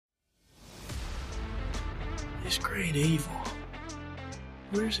This great evil,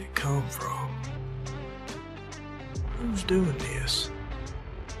 where's it come from? Who's doing this?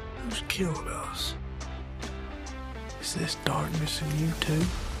 Who's killing us? Is this darkness in you too?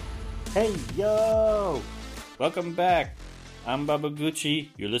 Hey, yo! Welcome back. I'm Baba Gucci.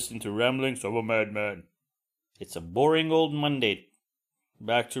 You're listening to Ramblings of a Madman. It's a boring old Monday.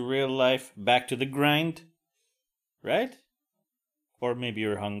 Back to real life, back to the grind. Right? Or maybe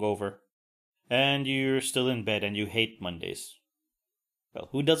you're hungover. And you're still in bed and you hate Mondays. Well,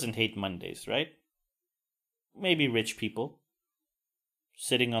 who doesn't hate Mondays, right? Maybe rich people.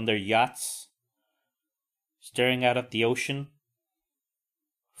 Sitting on their yachts. Staring out at the ocean.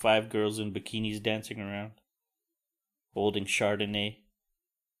 5 girls in bikinis dancing around. Holding Chardonnay.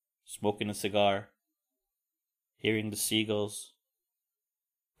 Smoking a cigar. Hearing the seagulls.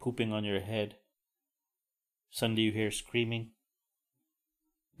 Pooping on your head. Sunday you hear screaming.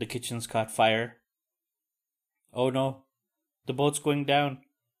 The kitchen's caught fire. Oh no, the boat's going down.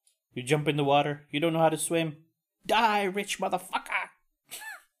 You jump in the water. You don't know how to swim. Die, rich motherfucker!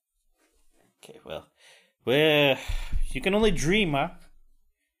 Okay, well, you can only dream, huh?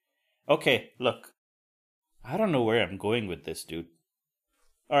 Okay, look. I don't know where I'm going with this, dude.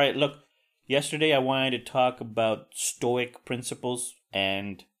 Alright, look. Yesterday I wanted to talk about Stoic principles,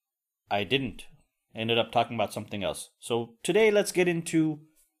 and I didn't. I ended up talking about something else. So today let's get into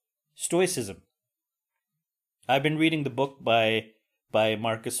Stoicism. I've been reading the book by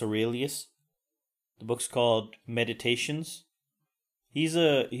Marcus Aurelius. The book's called Meditations. He's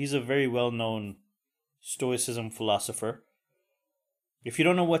a very well-known Stoicism philosopher. If you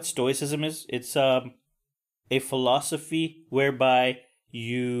don't know what Stoicism is, it's a philosophy whereby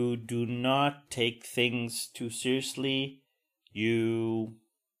you do not take things too seriously. You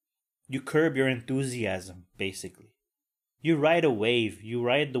curb your enthusiasm, basically. You ride a wave. You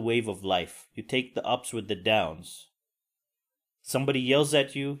ride the wave of life. You take the ups with the downs. Somebody yells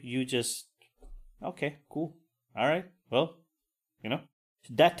at you, you just, okay, cool. All right, well,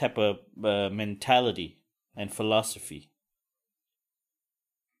 that type of mentality and philosophy.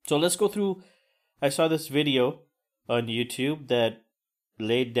 So let's go through. I saw this video on YouTube that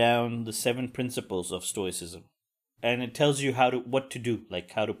laid down the 7 principles of Stoicism. And it tells you what to do,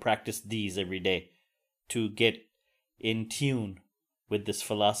 like how to practice these every day to get in tune with this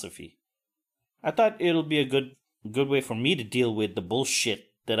philosophy. I thought it'll be a good way for me to deal with the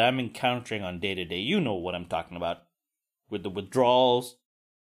bullshit that I'm encountering on day to day. You know what I'm talking about. With the withdrawals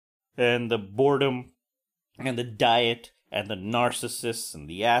and the boredom and the diet and the narcissists and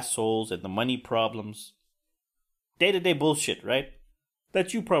the assholes and the money problems. Day to day bullshit, right?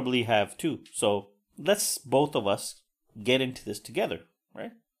 That you probably have too. So let's both of us get into this together,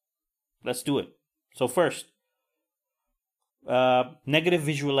 right? Let's do it. So first, negative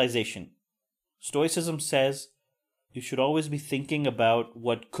visualization. Stoicism says you should always be thinking about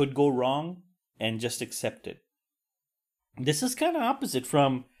what could go wrong and just accept it. This is kind of opposite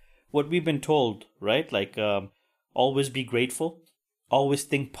from what we've been told, right? Like, always be grateful, always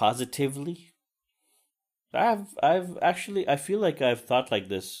think positively. I feel like I've thought like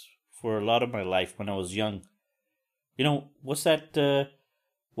this for a lot of my life when I was young. What's that?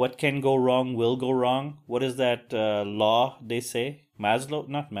 What can go wrong will go wrong. What is that law they say?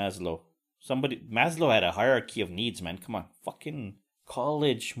 Not Maslow. Maslow had a hierarchy of needs, man. Come on. Fucking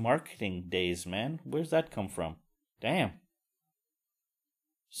college marketing days, man. Where's that come from? Damn.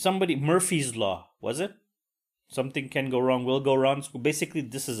 Murphy's Law, was it? Something can go wrong, will go wrong. So basically,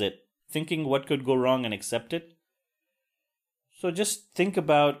 this is it. Thinking what could go wrong and accept it. So just think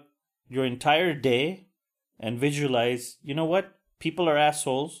about your entire day and visualize, you know what? People are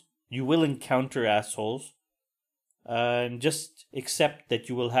assholes. You will encounter assholes. And just accept that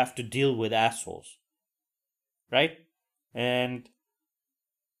you will have to deal with assholes. Right? And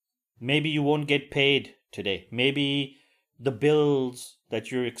maybe you won't get paid today. Maybe the bills that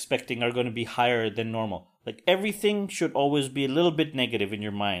you're expecting are going to be higher than normal. Like everything should always be a little bit negative in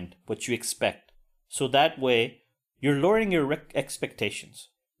your mind, what you expect. So that way, you're lowering your expectations.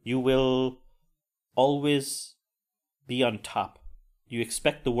 You will always be on top. You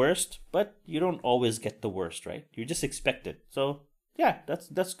expect the worst, but you don't always get the worst, right? You just expect it. So, yeah,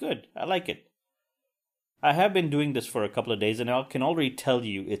 that's good. I like it. I have been doing this for a couple of days, and I can already tell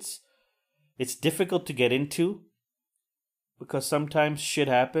you it's difficult to get into because sometimes shit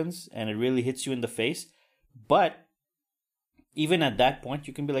happens and it really hits you in the face. But even at that point,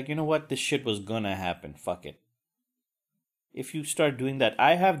 you can be like, you know what? This shit was gonna happen. Fuck it. If you start doing that,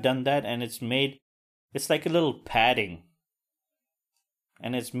 I have done that, and it's like a little padding.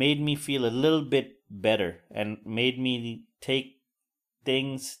 And it's made me feel a little bit better and made me take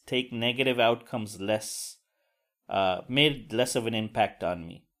negative outcomes less made less of an impact on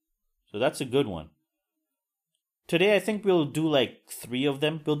me. So that's a good one. Today, I think we'll do like 3 of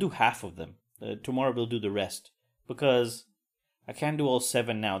them. We'll do half of them. Tomorrow, we'll do the rest. Because I can't do all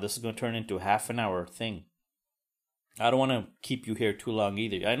 7 now. This is going to turn into a half an hour thing. I don't want to keep you here too long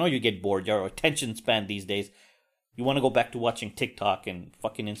either. I know you get bored. Your attention span these days. You want to go back to watching TikTok and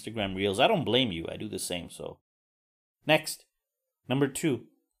fucking Instagram Reels. I don't blame you. I do the same. So, next, number 2,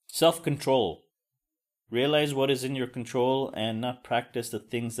 self-control. Realize what is in your control and not practice the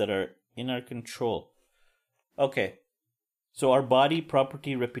things that are in our control. Okay, so our body,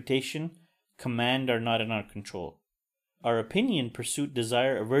 property, reputation, command are not in our control. Our opinion, pursuit,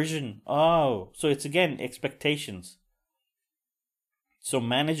 desire, aversion. Oh, so it's again expectations. So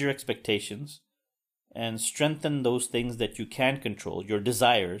manage your expectations and strengthen those things that you can control, your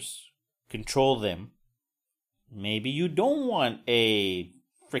desires. Control them. Maybe you don't want a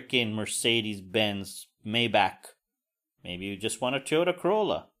freaking Mercedes-Benz Maybach. Maybe you just want a Toyota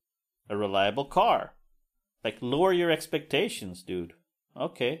Corolla, a reliable car. Like, lower your expectations, dude.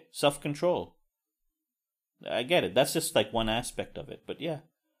 Okay, self-control. I get it. That's just like one aspect of it, but yeah.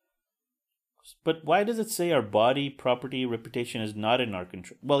 But why does it say our body, property, reputation is not in our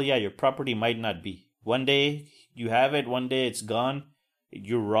control? Well, yeah, your property might not be. One day you have it, one day it's gone.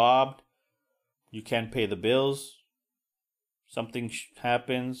 You're robbed. You can't pay the bills. Something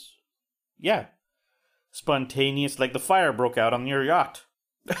happens. Yeah. Spontaneous, like the fire broke out on your yacht.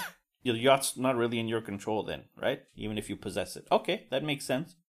 Your yacht's not really in your control then, right? Even if you possess it. Okay, that makes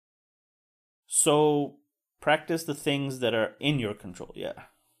sense. So, practice the things that are in your control, yeah.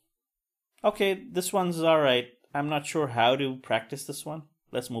 Okay, this one's alright. I'm not sure how to practice this one.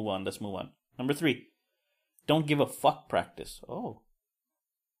 Let's move on. Number 3, don't give a fuck practice. Oh.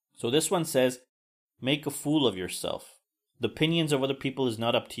 So this one says, make a fool of yourself. The opinions of other people is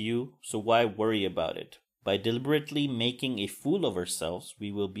not up to you, so why worry about it? By deliberately making a fool of ourselves,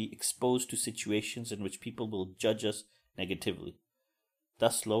 we will be exposed to situations in which people will judge us negatively.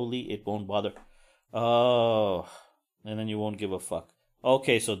 Thus, slowly, it won't bother. Oh, and then you won't give a fuck.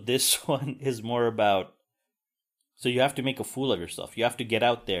 Okay, so this one is more about... So you have to make a fool of yourself. You have to get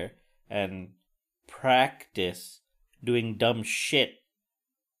out there and practice doing dumb shit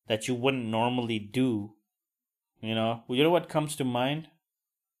that you wouldn't normally do. You know what comes to mind?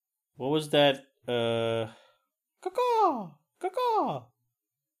 What was that? Caw.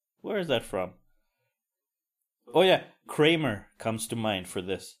 Where is that from? Oh yeah, Kramer comes to mind for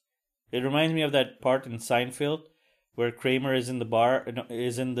this. It reminds me of that part in Seinfeld where Kramer is in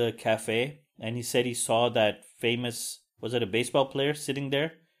the cafe, and he said he saw that famous, was it a baseball player sitting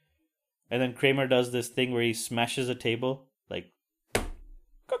there? And then Kramer does this thing where he smashes a table, like,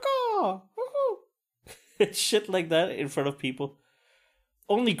 caw. Shit like that in front of people.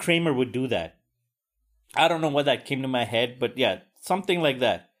 Only Kramer would do that. I don't know what that came to my head, but yeah, something like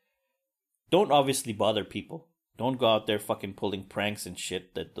that. Don't obviously bother people. Don't go out there fucking pulling pranks and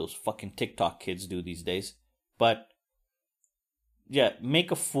shit that those fucking TikTok kids do these days. But yeah, make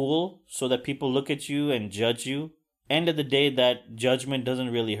a fool so that people look at you and judge you. End of the day, that judgment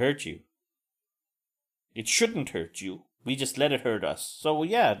doesn't really hurt you. It shouldn't hurt you. We just let it hurt us. So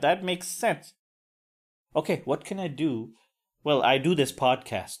yeah, that makes sense. Okay, what can I do? Well, I do this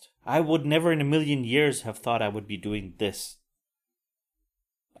podcast. I would never in a million years have thought I would be doing this.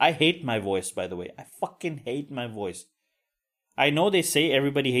 I hate my voice, by the way. I fucking hate my voice. I know they say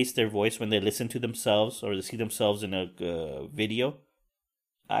everybody hates their voice when they listen to themselves or they see themselves in a video.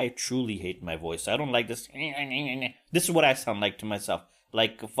 I truly hate my voice. I don't like this. This is what I sound like to myself.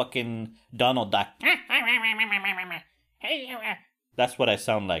 Like a fucking Donald Duck. That's what I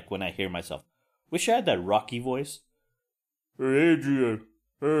sound like when I hear myself. Wish I had that Rocky voice. Hey, Adrian.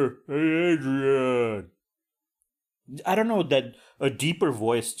 Hey, Adrian. I don't know, that a deeper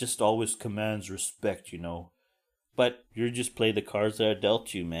voice just always commands respect, you know. But you just play the cards that are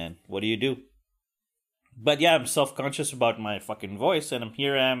dealt you, man. What do you do? But yeah, I'm self-conscious about my fucking voice, and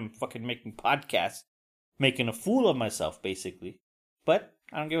I'm fucking making podcasts, making a fool of myself, basically. But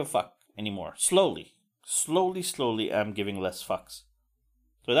I don't give a fuck anymore. Slowly, I'm giving less fucks.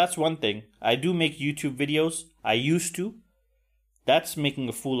 So that's one thing. I do make YouTube videos. I used to. That's making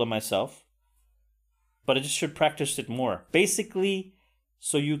a fool of myself. But I just should practice it more. Basically,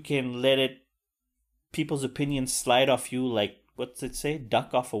 so you can let people's opinions slide off you like, what's it say?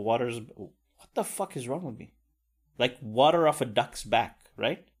 Duck off a water's... What the fuck is wrong with me? Like water off a duck's back,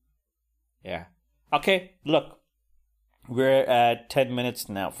 right? Yeah. Okay, look. We're at 10 minutes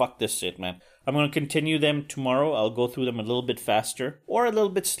now. Fuck this shit, man. I'm going to continue them tomorrow. I'll go through them a little bit faster or a little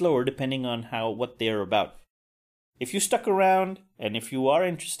bit slower depending on what they're about. If you stuck around And if you are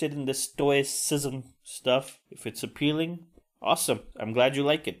interested in this Stoicism stuff, if it's appealing, awesome. I'm glad you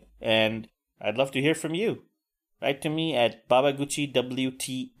like it. And I'd love to hear from you. Write to me at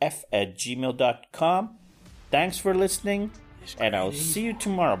babaguchiwtf@gmail.com. Thanks for listening, and I'll see you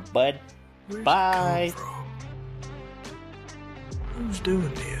tomorrow, bud. Where's Bye. it come from? Who's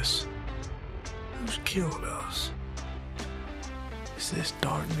doing this? Who's killed us? Is this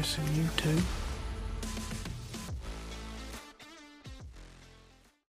darkness in you too?